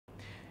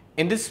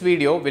In this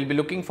video, we'll be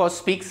looking for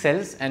speak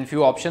cells and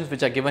few options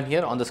which are given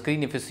here on the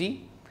screen if you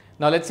see.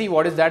 Now let's see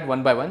what is that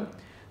one by one.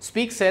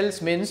 Speak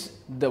cells means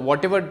the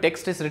whatever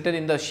text is written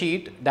in the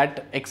sheet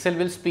that Excel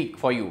will speak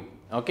for you.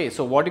 Okay,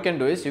 so what you can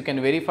do is you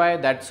can verify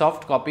that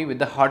soft copy with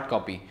the hard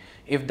copy.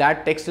 If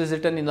that text is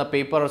written in the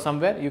paper or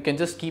somewhere, you can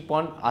just keep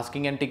on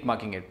asking and tick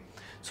marking it.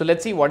 So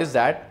let's see what is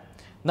that.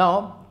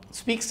 Now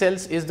speak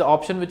cells is the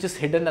option which is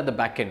hidden at the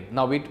back end.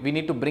 Now we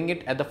need to bring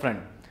it at the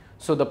front.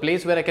 So the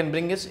place where I can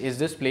bring is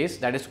this place,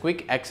 that is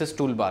quick access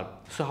toolbar.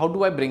 So how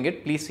do I bring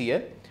it? Please see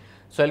here.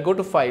 So I'll go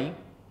to file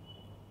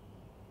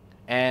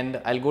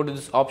and I'll go to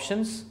this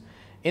options.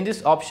 In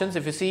this options,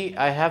 if you see,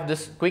 I have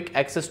this quick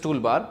access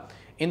toolbar.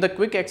 In the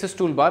quick access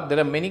toolbar, there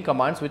are many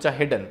commands which are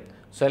hidden.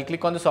 So I'll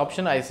click on this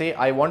option. I say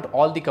I want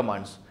all the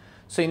commands.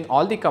 So in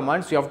all the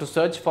commands, you have to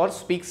search for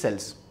speak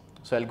cells.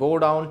 So I'll go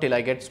down till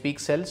I get speak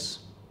cells.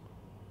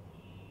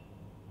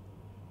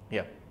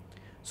 Yeah.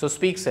 So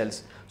speak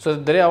cells. So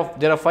there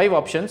are 5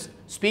 options: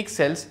 speak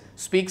cells,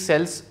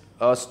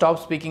 stop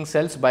speaking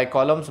cells, by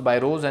columns, by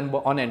rows, and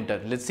on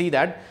enter. Let's see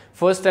that.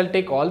 First I'll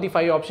take all the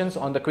 5 options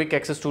on the quick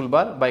access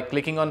toolbar by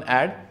clicking on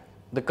add.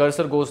 The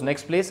cursor goes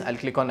next place. I'll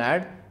click on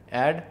add.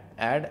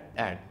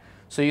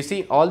 So you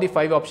see all the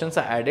 5 options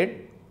are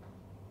added.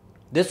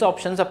 These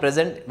options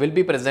will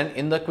be present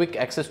in the quick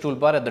access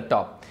toolbar at the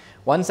top.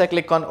 Once I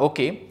click on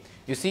OK,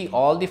 you see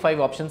all the 5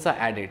 options are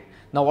added.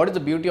 Now what is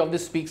the beauty of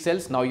this speak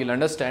cells? Now you'll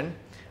understand.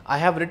 I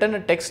have written a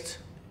text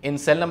in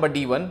cell number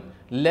D1,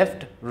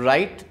 left,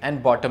 right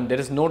and bottom, there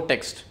is no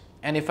text.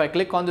 And if I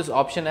click on this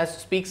option as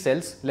speak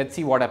cells, let's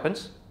see what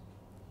happens.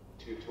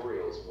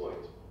 Tutorials point.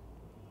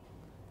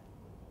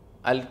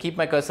 I'll keep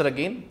my cursor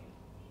again.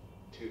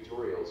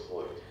 Tutorials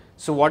point.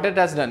 So what it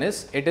has done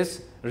is, it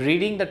is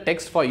reading the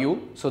text for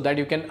you so that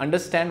you can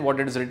understand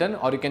what it is written,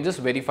 or you can just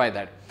verify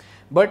that.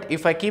 But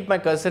if I keep my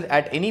cursor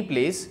at any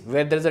place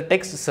where there is a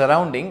text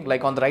surrounding,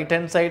 like on the right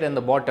hand side and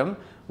the bottom,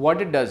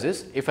 what it does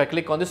is, if I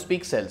click on the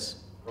speak cells,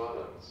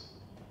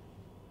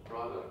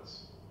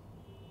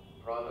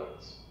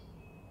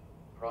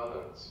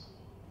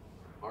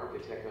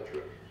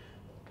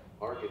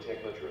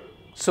 architecture.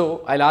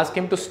 So I'll ask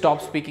him to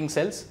stop speaking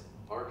cells.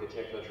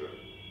 Architecture.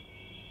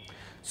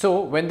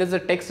 So when there's a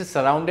text is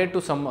surrounded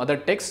to some other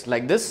text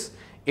like this,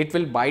 it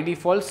will by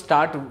default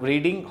start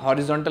reading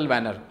horizontal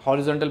manner.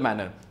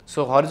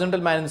 So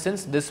horizontal manner in the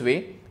sense this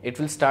way, it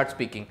will start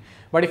speaking.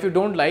 But if you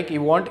don't like,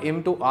 you want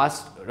him to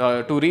ask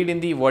to read in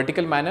the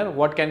vertical manner,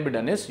 what can be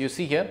done is, you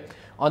see here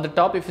on the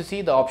top, if you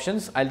see the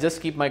options, I'll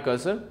just keep my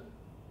cursor.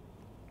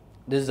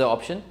 This is the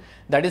option,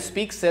 that is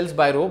speak cells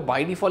by row.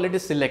 By default it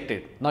is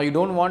selected. Now you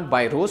don't want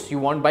by rows, you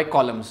want by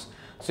columns.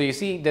 So you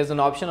see there's an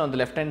option on the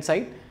left hand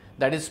side,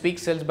 that is speak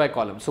cells by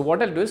column. So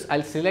what I'll do is,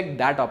 I'll select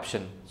that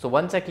option. So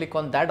once I click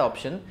on that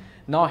option,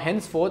 now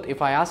henceforth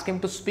if I ask him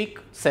to speak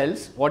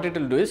cells, what it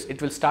will do is,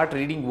 it will start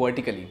reading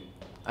vertically.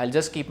 I'll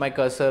just keep my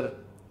cursor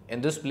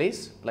in this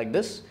place like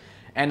this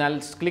and I'll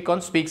click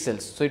on speak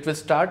cells. So it will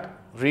start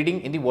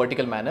reading in the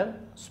vertical manner,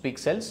 speak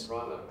cells.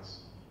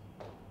 Products,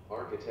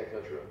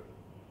 architecture,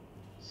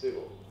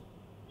 civil,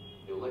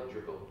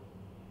 electrical,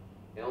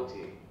 LT,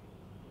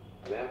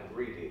 map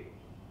 3D,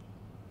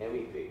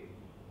 MEP,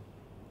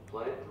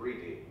 plant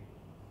 3D,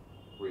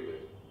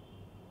 Revit,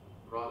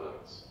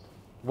 products,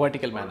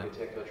 vertical manner.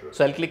 architecture.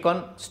 So I'll click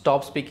on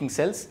stop speaking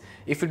cells.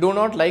 If you do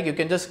not like, you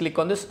can just click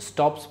on this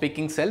stop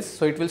speaking cells,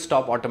 so it will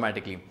stop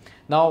automatically.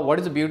 Now what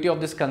is the beauty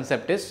of this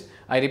concept is,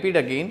 I repeat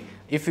again,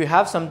 if you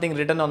have something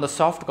written on the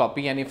soft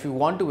copy and if you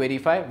want to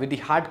verify with the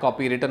hard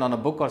copy written on a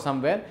book or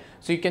somewhere,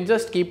 so you can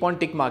just keep on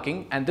tick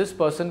marking and this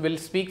person will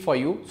speak for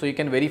you, so you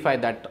can verify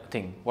that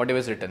thing, whatever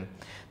is written.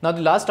 Now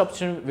the last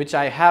option which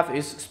I have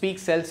is speak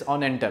cells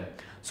on enter.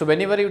 So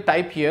whenever you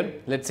type here,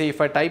 let's say if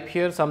I type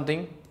here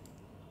something,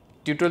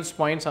 tutorials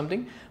point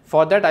something,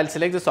 for that I'll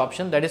select this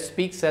option, that is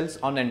speak cells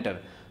on enter.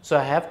 So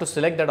I have to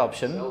select that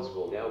option. Cells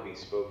will now be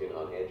spoken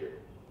on enter.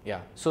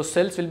 Yeah, so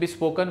cells will be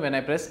spoken when I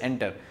press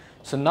enter.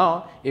 So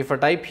now if I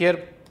type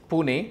here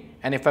Pune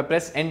and if I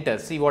press enter,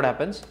 see what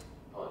happens.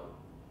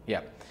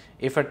 Yeah,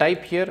 if I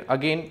type here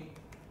again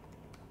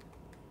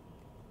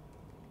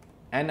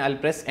and I'll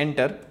press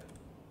enter.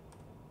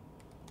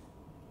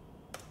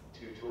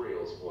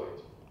 Tutorials point.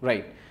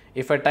 Right,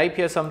 if I type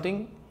here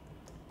something,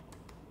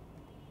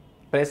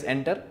 press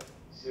enter.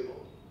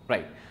 Civil.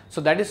 Right,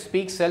 so that is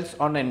speak cells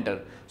on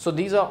enter. So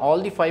these are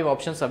all the 5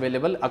 options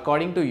available.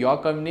 According to your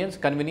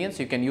convenience,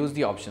 you can use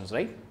the options,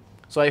 right?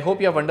 So I hope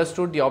you have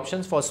understood the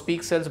options for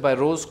speak cells by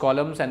rows,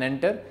 columns and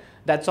enter.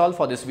 That's all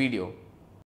for this video.